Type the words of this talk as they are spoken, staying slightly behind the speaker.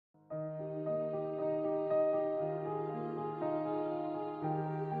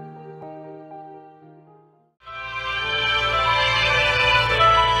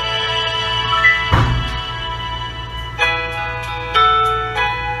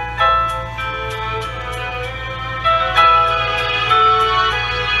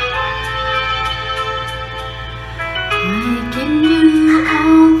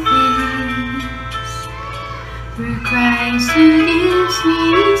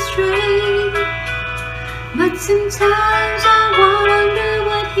Sometimes I wonder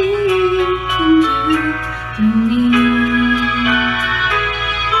what he can do to me.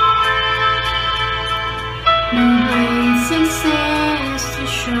 No great success to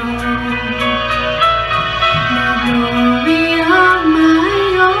show, no glory of my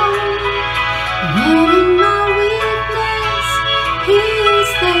own, yet in my weakness he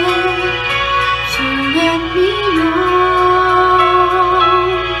is there to let me know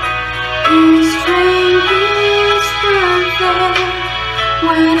his strength is perfect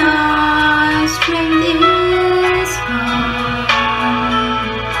when our strength is gone.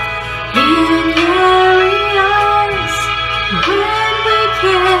 He'll carry us when we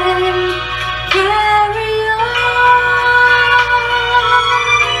can't carry on.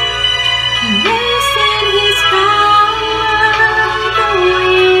 Wasting his power, the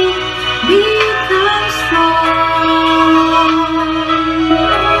weak become strong.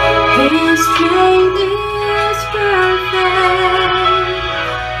 His strength is perfect.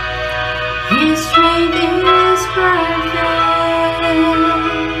 His strength is perfect.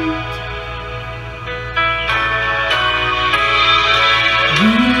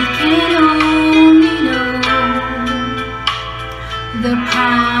 We can only know the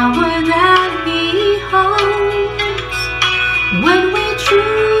power that he holds when we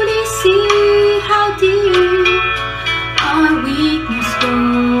truly see how deep our weakness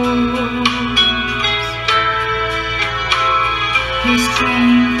goes. His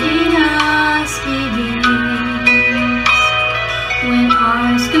strength in us begins when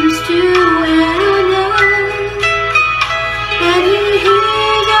ours comes to an end, and he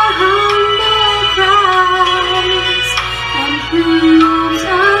hears our humble cries and proves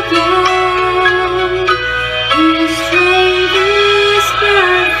again his strength is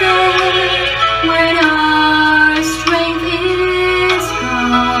perfect when our strength is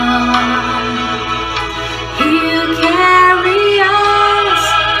gone. He'll carry us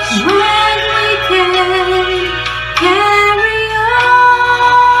when we can't carry on.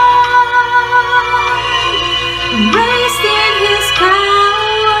 Raised in his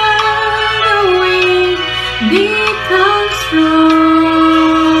power, the weak become strong.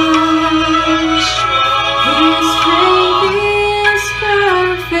 His strength is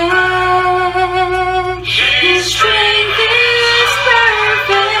perfect. His strength is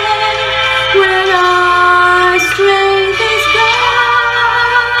perfect when our strength is gone.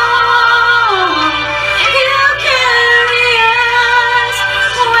 He'll carry us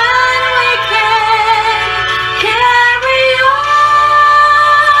when we can't carry on.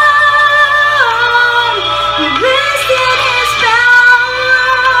 Raised in his power,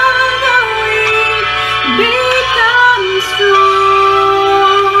 the weak become strong.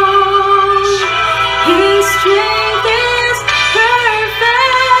 His strength is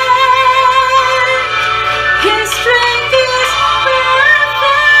perfect. His strength is perfect.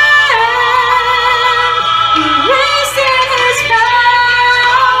 Raised in his power,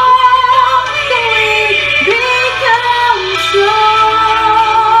 the weak become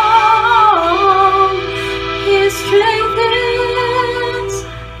strong. His strength is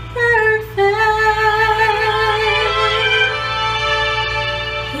perfect.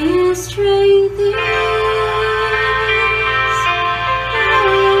 His strength is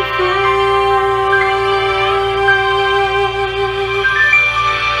perfect.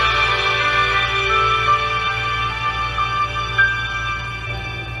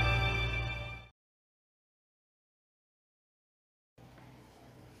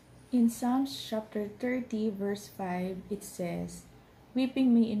 In Psalms chapter 30 verse 5, it says,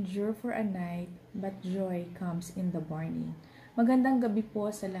 "Weeping may endure for a night, but joy comes in the morning." Magandang gabi po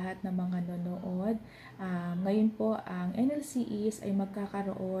sa lahat ng mga nanonood. Ngayon po ang NLCEs ay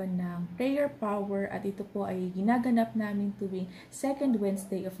magkakaroon ng prayer power at ito po ay ginaganap namin tuwing second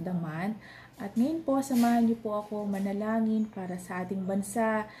Wednesday of the month. At ngayon po, samahan niyo po ako manalangin para sa ating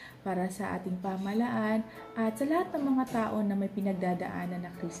bansa, para sa ating pamahalaan, at sa lahat ng mga tao na may pinagdadaanan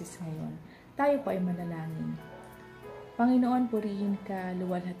na krisis ngayon. Tayo po ay manalangin. Panginoon, purihin ka,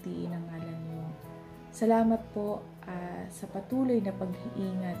 luwalhatiin ang ngalan niyo. Salamat po sa patuloy na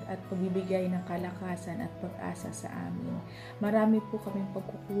pag-iingat at pagbibigay ng kalakasan at pag-asa sa amin. Marami po kaming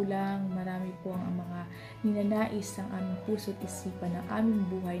pagkukulang, marami po ang mga ninanais ng aming puso't isipan ng aming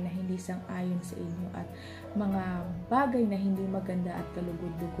buhay na hindi sang-ayon sa inyo at mga bagay na hindi maganda at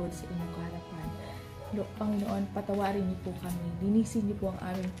kalugod-lugod sa inyong harapan. Panginoon, patawarin niyo po kami, linisin niyo po ang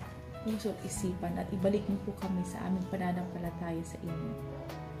aming puso't isipan at ibalik niyo po kami sa aming pananampalataya sa inyo.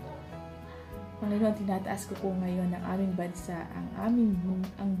 Panginoon, tinataas ko po ngayon ang aming bansa, ang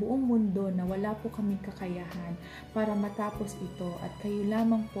buong mundo na wala po kaming kakayahan para matapos ito at kayo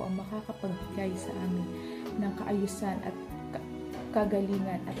lamang po ang makakapagbigay sa amin ng kaayusan at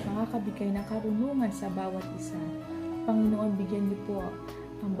kagalingan at makakabigay ng karunungan sa bawat isa. Panginoon, bigyan niyo po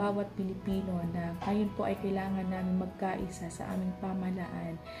ang bawat Pilipino na ngayon po ay kailangan namin magkaisa sa aming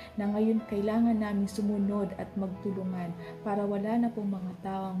pamahalaan, na ngayon kailangan namin sumunod at magtulungan para wala na pong mga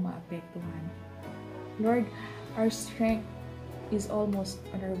taong maapektuhan. Lord, our strength is almost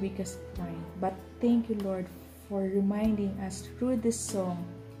on our weakest point, but thank you, Lord, for reminding us through this song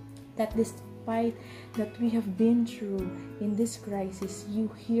that despite that we have been through in this crisis, you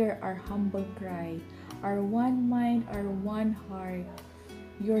hear our humble cry, our one mind, our one heart.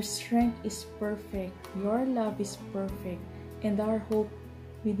 Your strength is perfect, your love is perfect, and our hope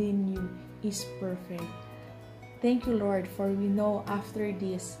within you is perfect. Thank you, Lord, for we know after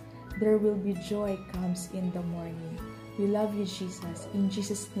this, there will be joy comes in the morning. We love you, Jesus. In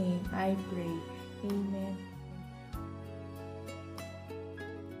Jesus' name, I pray. Amen.